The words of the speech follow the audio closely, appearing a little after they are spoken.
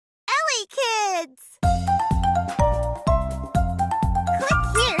Kids! Click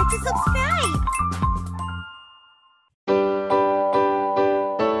here to subscribe!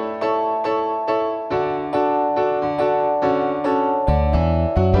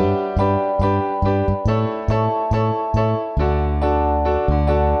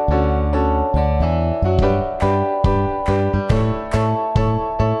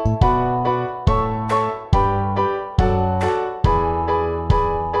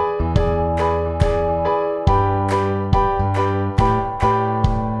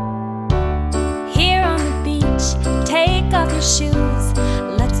 Shoes.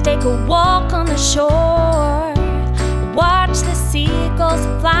 Let's take a walk on the shore. Watch the seagulls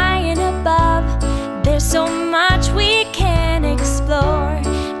flying above. There's so much we can explore.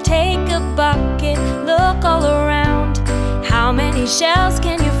 Take a bucket, look all around. How many shells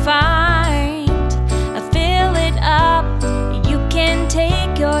can you find? Fill it up, you can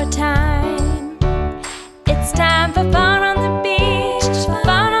take your time. It's time for fun on the beach.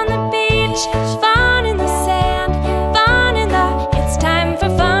 Fun on the beach, fun in the sand.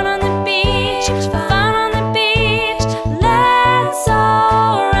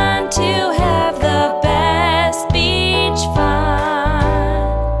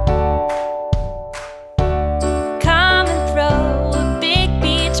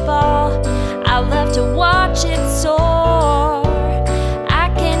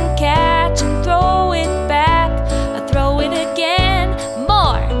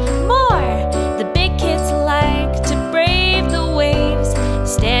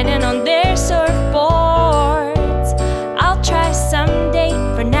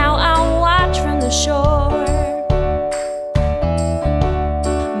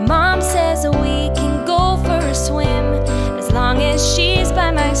 She's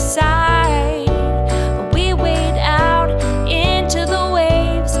by my side. We wade out into the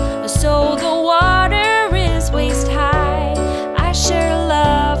waves, so the water is waist high. I sure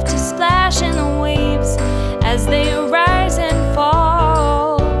love to splash in the waves as they rise and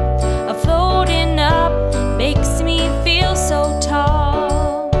fall. Floating up makes me feel so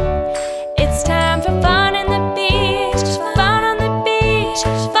tall. It's time for fun in the beach, fun on the beach,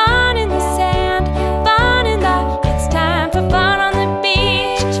 fun in the sand, fun in the. It's time for fun on the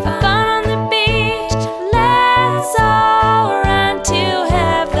beach, fun on the beach. Let's all run to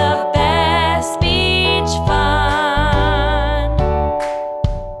have the best beach fun.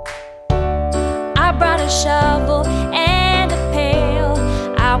 I brought a shovel and a pail.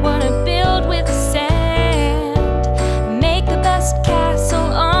 I wanna build with sand, make the best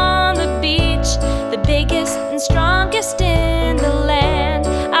castle on the beach, the biggest and strongest in the land.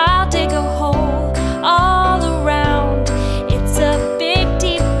 I'll dig a hole all around. It's a big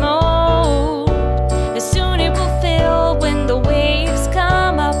deep moat. Soon it will fill when the waves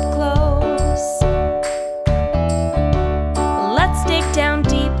come up close. Let's dig down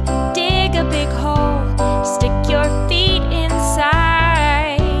deep, dig a big hole. Stick your feet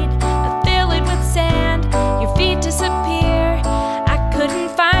inside. Fill it with sand, your feet disappear. I couldn't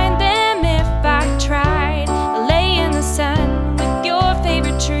find them if I tried. Lay in the sun with your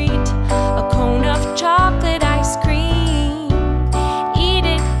favorite treat, a cone of chocolate ice cream. Eat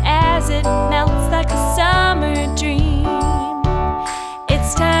it as it melts like a summer dream.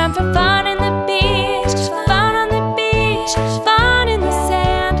 It's time for fun